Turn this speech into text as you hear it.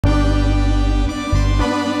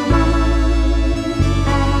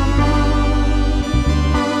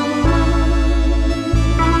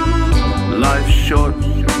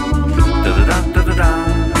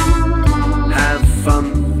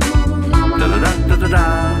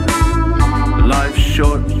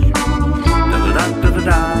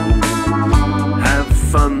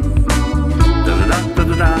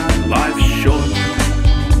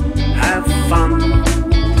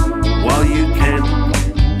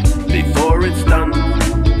done,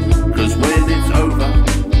 'cause when it's over,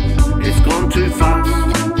 it's gone too fast.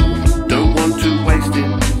 Don't want to waste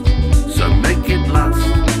it, so make it last.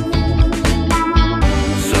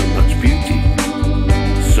 So much beauty,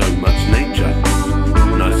 so much nature,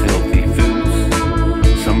 nice healthy foods.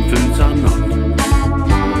 Some foods are not.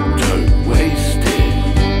 Don't waste it,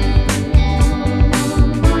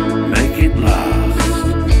 make it last.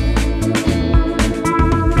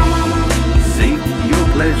 Seek your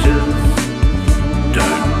pleasures,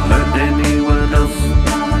 don't hurt anyone else.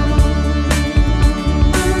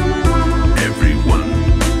 Everyone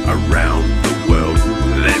around the world,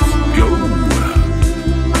 let's go.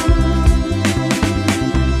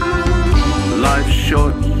 Life's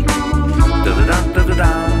short,